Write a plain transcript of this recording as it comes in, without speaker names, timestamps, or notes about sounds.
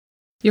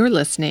You're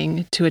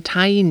listening to a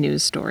Tyee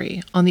news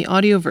story on the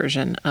audio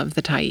version of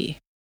the Tyee.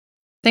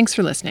 Thanks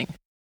for listening.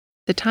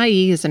 The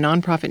Tyee is a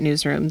nonprofit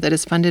newsroom that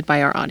is funded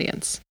by our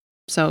audience.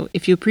 So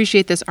if you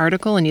appreciate this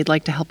article and you'd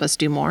like to help us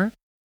do more,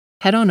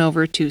 head on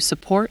over to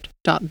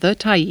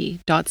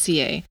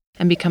support.thetyee.ca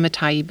and become a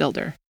Tyee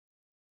builder.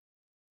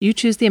 You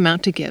choose the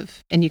amount to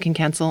give, and you can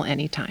cancel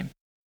anytime.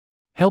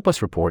 Help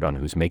us report on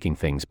who's making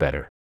things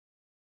better.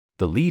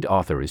 The lead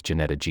author is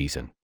Janetta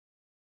Jeeson.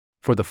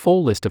 For the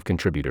full list of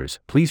contributors,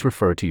 please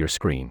refer to your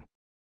screen.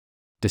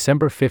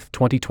 December 5,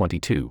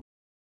 2022.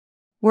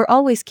 We're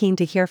always keen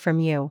to hear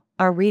from you,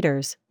 our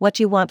readers, what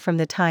you want from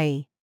the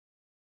Tyee.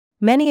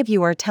 Many of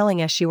you are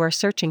telling us you are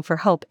searching for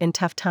hope in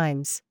tough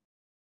times.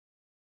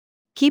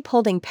 Keep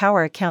holding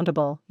power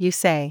accountable, you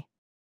say.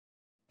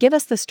 Give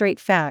us the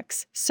straight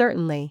facts,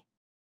 certainly.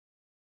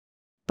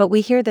 But we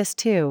hear this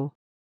too.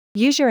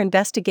 Use your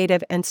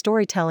investigative and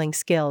storytelling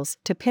skills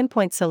to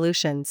pinpoint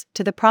solutions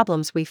to the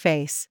problems we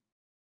face.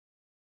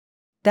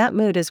 That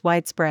mood is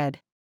widespread.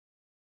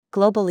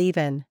 Global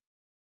even.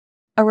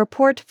 A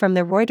report from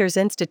the Reuters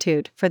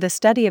Institute for the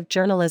Study of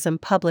Journalism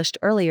published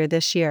earlier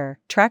this year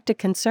tracked a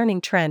concerning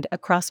trend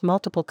across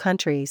multiple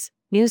countries: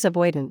 news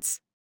avoidance.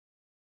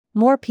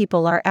 More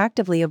people are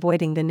actively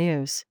avoiding the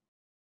news.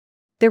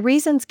 The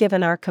reasons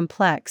given are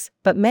complex,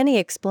 but many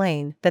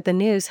explain that the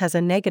news has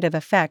a negative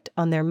effect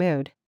on their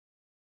mood.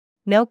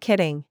 No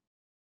kidding.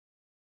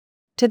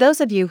 To those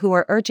of you who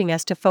are urging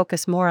us to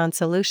focus more on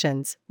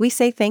solutions, we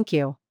say thank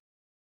you.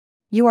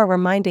 You are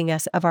reminding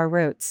us of our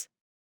roots.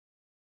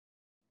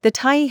 The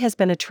Tyee has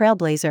been a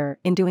trailblazer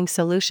in doing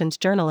solutions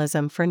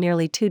journalism for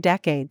nearly 2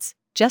 decades,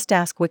 just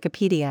ask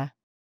Wikipedia.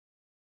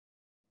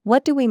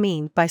 What do we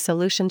mean by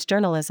solutions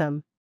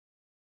journalism?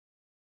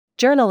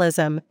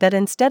 Journalism that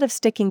instead of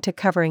sticking to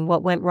covering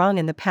what went wrong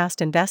in the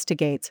past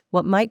investigates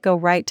what might go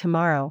right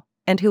tomorrow,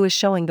 and who is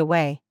showing the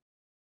way.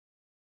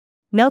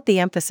 Note the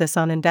emphasis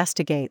on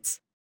investigates.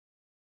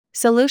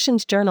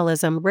 Solutions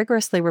journalism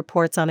rigorously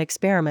reports on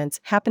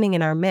experiments happening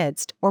in our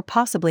midst or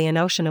possibly an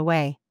ocean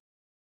away.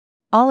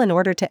 All in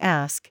order to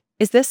ask,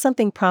 is this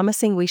something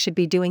promising we should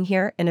be doing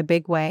here in a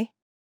big way?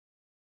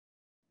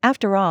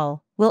 After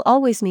all, we'll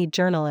always need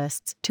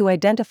journalists to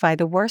identify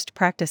the worst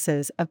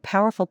practices of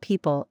powerful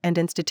people and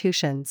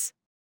institutions.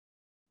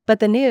 But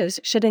the news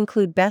should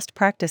include best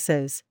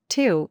practices,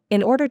 too,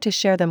 in order to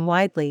share them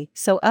widely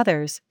so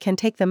others can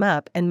take them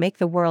up and make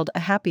the world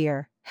a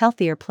happier,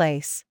 healthier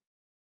place.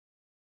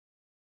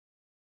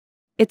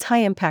 It's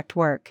high-impact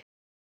work.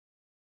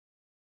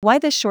 Why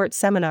this short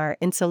seminar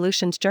in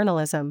solutions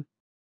journalism?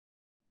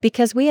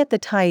 Because we at the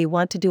Tyee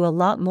want to do a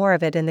lot more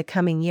of it in the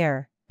coming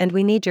year, and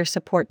we need your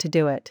support to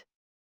do it.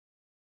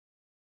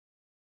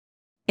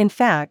 In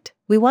fact,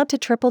 we want to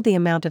triple the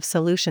amount of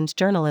solutions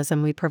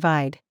journalism we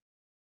provide.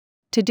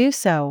 To do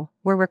so,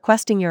 we're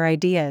requesting your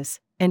ideas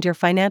and your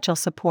financial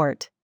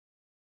support.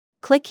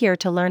 Click here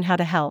to learn how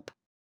to help.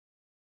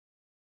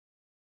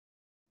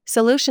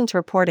 Solutions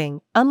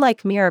reporting,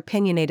 unlike mere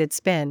opinionated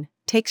spin,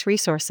 takes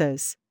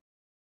resources.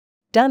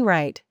 Done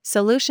right,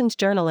 solutions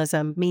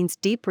journalism means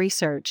deep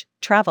research,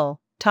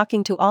 travel,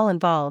 talking to all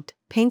involved,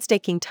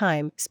 painstaking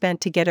time spent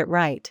to get it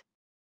right.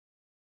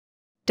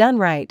 Done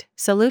right,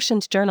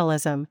 solutions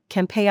journalism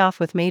can pay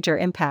off with major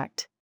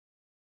impact.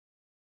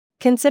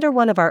 Consider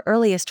one of our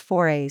earliest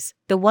forays,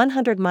 the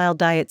 100-Mile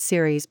Diet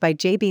series by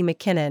J.B.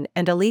 McKinnon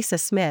and Elisa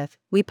Smith,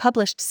 we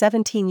published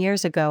 17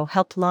 years ago,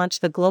 helped launch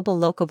the global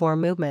locavore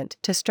movement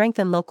to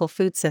strengthen local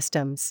food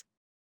systems.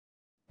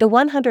 The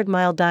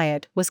 100-Mile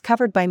Diet was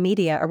covered by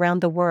media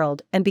around the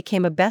world and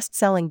became a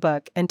best-selling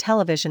book and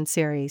television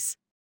series.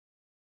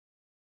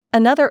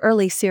 Another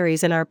early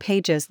series in our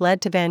pages led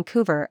to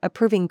Vancouver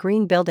approving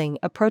green building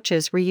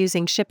approaches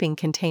reusing shipping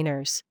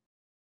containers.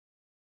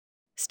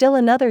 Still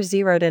another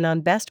zeroed in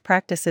on best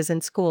practices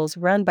in schools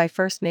run by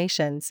First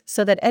Nations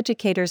so that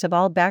educators of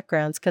all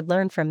backgrounds could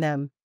learn from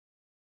them.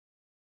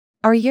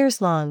 Our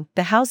years-long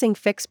The Housing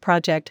Fix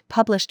project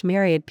published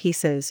myriad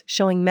pieces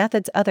showing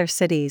methods other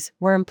cities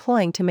were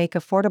employing to make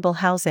affordable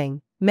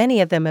housing,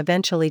 many of them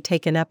eventually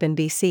taken up in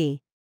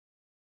BC.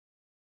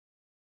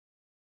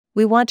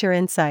 We want your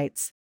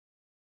insights.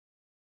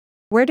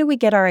 Where do we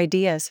get our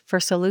ideas for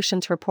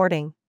solutions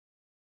reporting?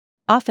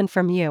 Often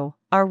from you,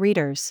 our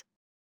readers.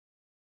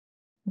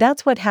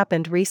 That's what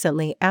happened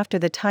recently after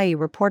the Tyee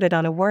reported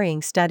on a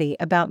worrying study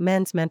about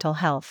men's mental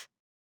health.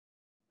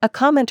 A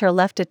commenter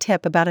left a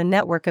tip about a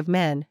network of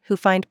men who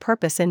find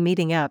purpose in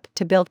meeting up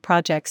to build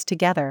projects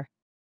together.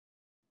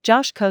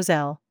 Josh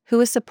Kozel, who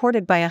is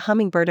supported by a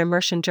Hummingbird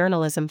Immersion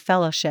Journalism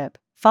Fellowship,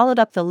 followed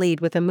up the lead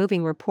with a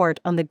moving report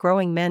on the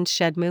growing men's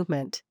shed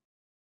movement.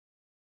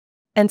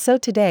 And so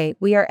today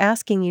we are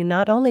asking you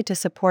not only to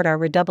support our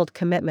redoubled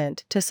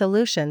commitment to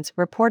solutions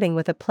reporting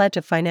with a pledge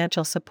of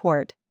financial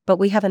support, but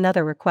we have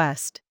another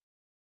request.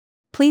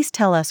 Please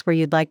tell us where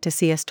you'd like to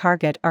see us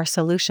target our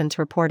solutions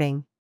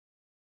reporting.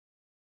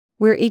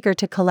 We're eager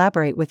to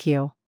collaborate with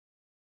you.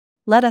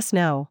 Let us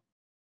know.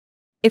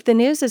 If the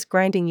news is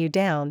grinding you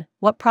down,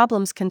 what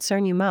problems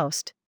concern you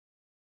most?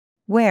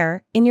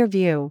 Where, in your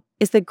view,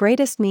 is the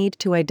greatest need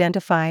to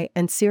identify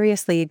and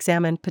seriously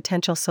examine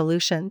potential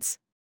solutions?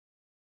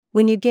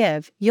 When you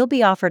give, you'll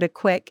be offered a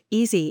quick,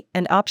 easy,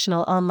 and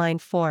optional online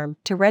form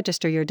to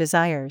register your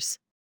desires.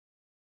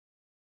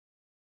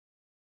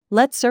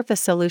 Let's surface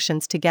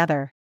solutions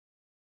together.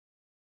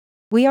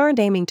 We aren't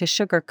aiming to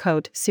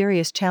sugarcoat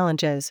serious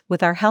challenges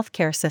with our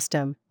healthcare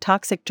system,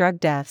 toxic drug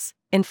deaths,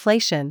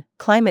 inflation,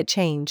 climate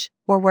change,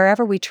 or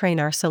wherever we train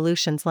our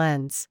solutions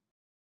lens.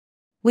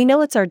 We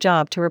know it's our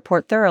job to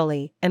report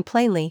thoroughly and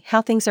plainly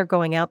how things are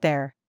going out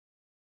there.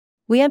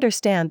 We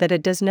understand that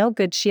it does no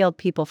good shield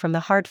people from the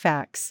hard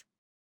facts.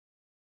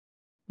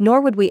 Nor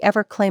would we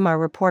ever claim our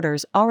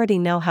reporters already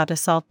know how to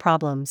solve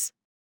problems.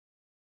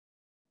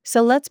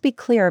 So let's be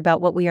clear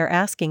about what we are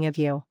asking of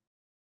you.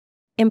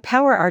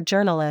 Empower our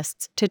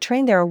journalists to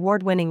train their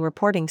award-winning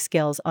reporting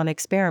skills on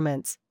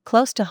experiments,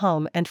 close to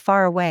home and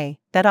far away,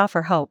 that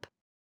offer hope.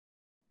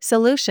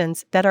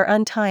 Solutions that are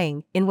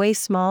untying, in ways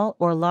small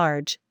or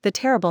large, the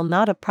terrible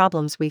knot of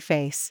problems we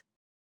face.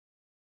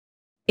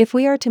 If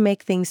we are to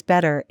make things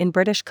better in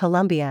British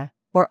Columbia,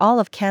 or all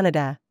of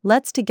Canada,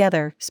 let's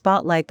together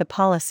spotlight the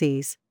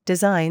policies,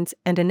 designs,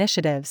 and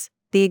initiatives,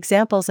 the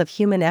examples of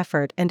human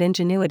effort and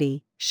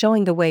ingenuity,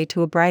 showing the way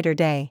to a brighter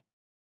day.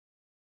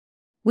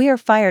 We are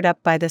fired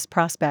up by this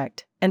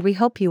prospect, and we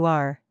hope you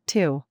are,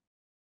 too.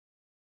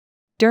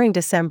 During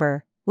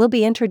December, we'll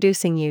be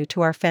introducing you to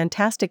our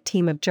fantastic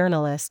team of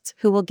journalists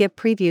who will give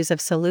previews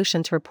of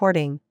solutions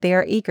reporting they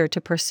are eager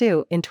to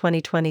pursue in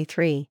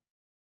 2023.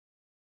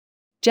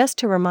 Just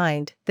to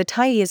remind, the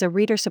Tyee is a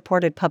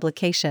reader-supported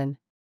publication.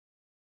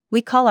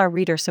 We call our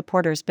reader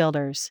supporters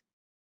builders.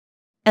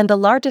 And the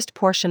largest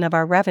portion of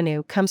our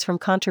revenue comes from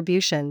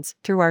contributions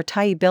through our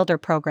Tyee Builder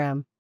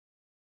program.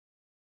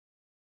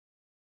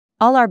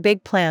 All our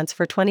big plans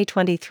for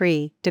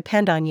 2023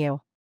 depend on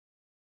you.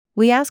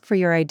 We ask for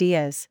your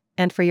ideas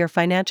and for your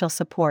financial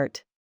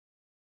support.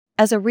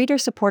 As a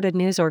reader-supported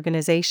news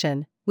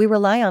organization, we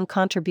rely on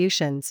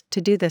contributions to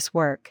do this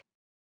work.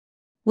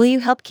 Will you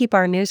help keep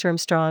our newsroom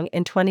strong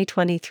in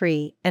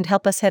 2023 and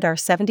help us hit our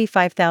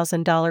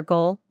 $75,000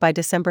 goal by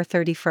December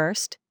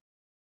 31st?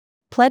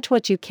 Pledge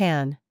what you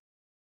can.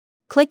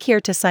 Click here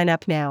to sign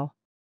up now.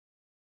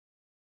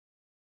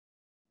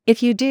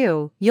 If you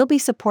do, you'll be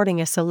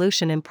supporting a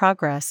solution in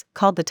progress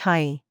called the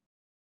Tyee.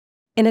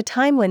 In a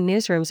time when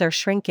newsrooms are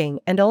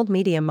shrinking and old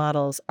media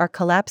models are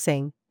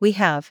collapsing, we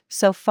have,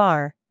 so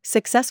far,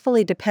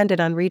 successfully depended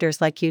on readers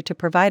like you to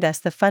provide us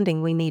the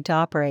funding we need to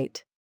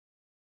operate.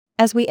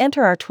 As we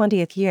enter our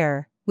 20th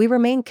year, we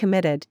remain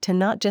committed to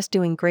not just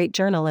doing great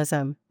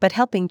journalism, but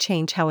helping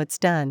change how it's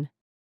done.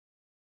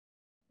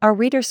 Our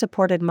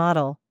reader-supported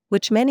model,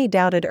 which many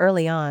doubted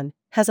early on,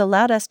 has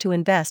allowed us to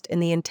invest in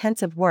the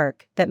intensive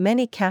work that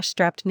many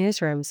cash-strapped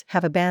newsrooms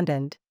have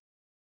abandoned.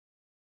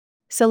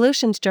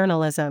 Solutions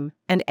journalism,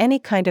 and any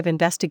kind of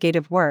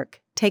investigative work,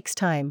 takes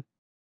time.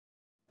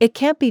 It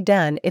can't be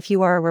done if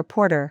you are a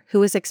reporter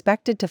who is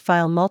expected to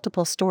file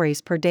multiple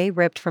stories per day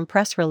ripped from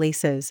press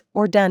releases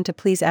or done to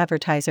please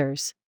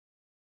advertisers.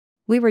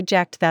 We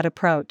reject that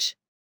approach.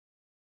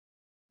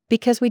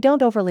 Because we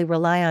don't overly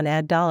rely on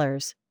ad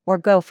dollars, or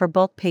go for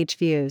bulk page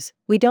views,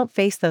 we don't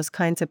face those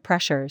kinds of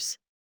pressures.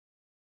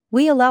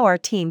 We allow our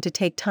team to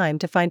take time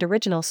to find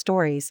original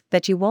stories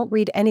that you won't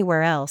read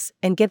anywhere else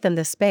and give them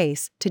the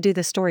space to do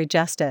the story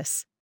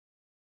justice.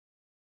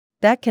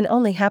 That can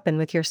only happen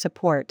with your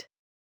support.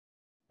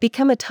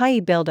 Become a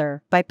Tyee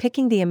builder by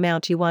picking the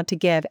amount you want to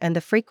give and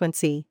the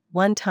frequency,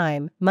 one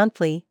time,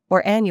 monthly,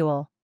 or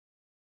annual.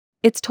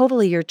 It's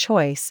totally your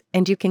choice,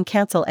 and you can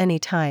cancel any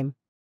time.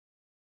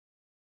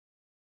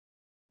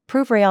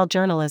 Prove real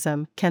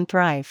journalism can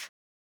thrive.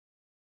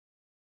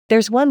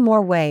 There's one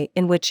more way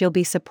in which you'll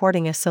be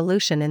supporting a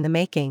solution in the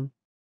making.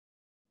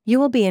 You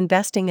will be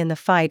investing in the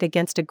fight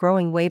against a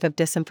growing wave of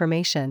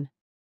disinformation.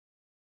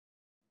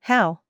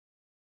 How?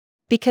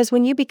 Because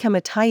when you become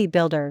a Tyee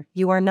builder,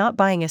 you are not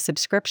buying a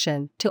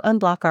subscription to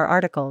unblock our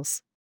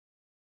articles.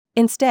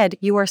 Instead,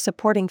 you are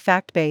supporting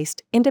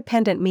fact-based,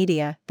 independent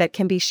media that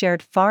can be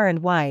shared far and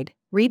wide,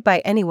 read by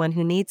anyone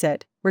who needs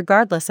it,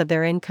 regardless of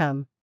their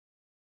income.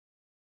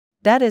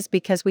 That is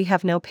because we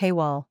have no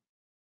paywall.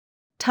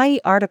 Tyee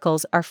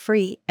articles are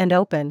free and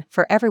open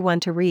for everyone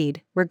to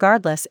read,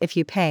 regardless if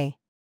you pay.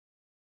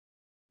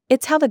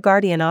 It's how The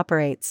Guardian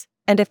operates.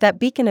 And if that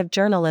beacon of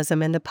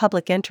journalism in the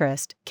public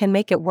interest can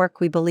make it work,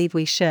 we believe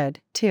we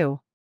should, too.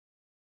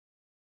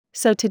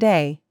 So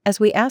today, as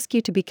we ask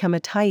you to become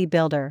a Tyee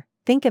builder,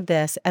 think of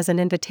this as an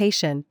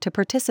invitation to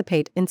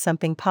participate in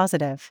something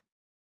positive.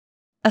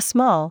 A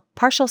small,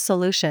 partial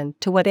solution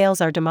to what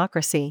ails our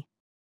democracy.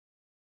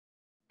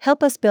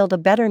 Help us build a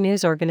better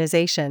news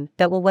organization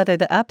that will weather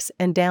the ups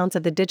and downs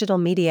of the digital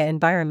media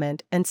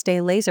environment and stay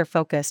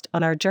laser-focused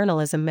on our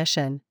journalism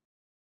mission.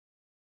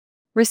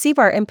 Receive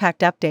our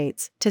impact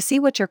updates to see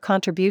what your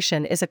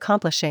contribution is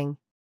accomplishing.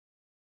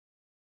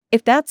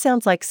 If that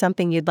sounds like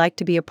something you'd like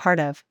to be a part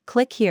of,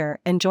 click here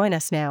and join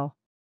us now.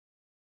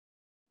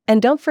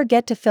 And don't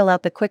forget to fill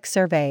out the quick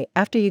survey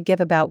after you give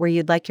about where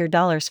you'd like your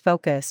dollars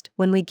focused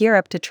when we gear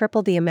up to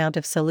triple the amount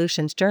of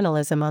solutions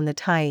journalism on the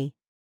Tyee.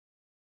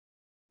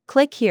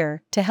 Click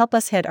here to help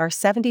us hit our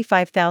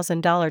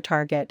 $75,000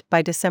 target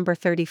by December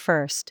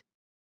 31st.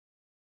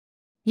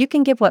 You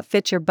can give what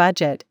fits your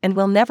budget, and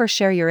we'll never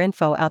share your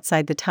info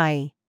outside the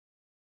Tyee.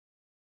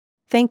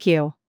 Thank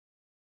you.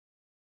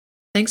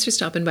 Thanks for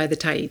stopping by the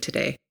Tyee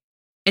today.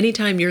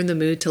 Anytime you're in the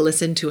mood to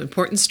listen to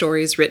important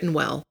stories written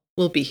well,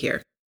 we'll be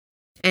here.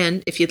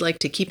 And if you'd like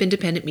to keep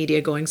independent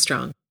media going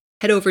strong,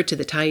 head over to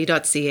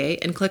thetyee.ca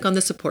and click on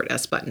the Support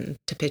Us button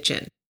to pitch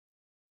in.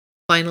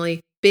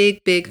 Finally,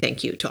 big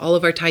thank you to all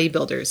of our Tyee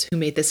builders who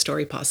made this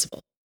story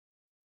possible.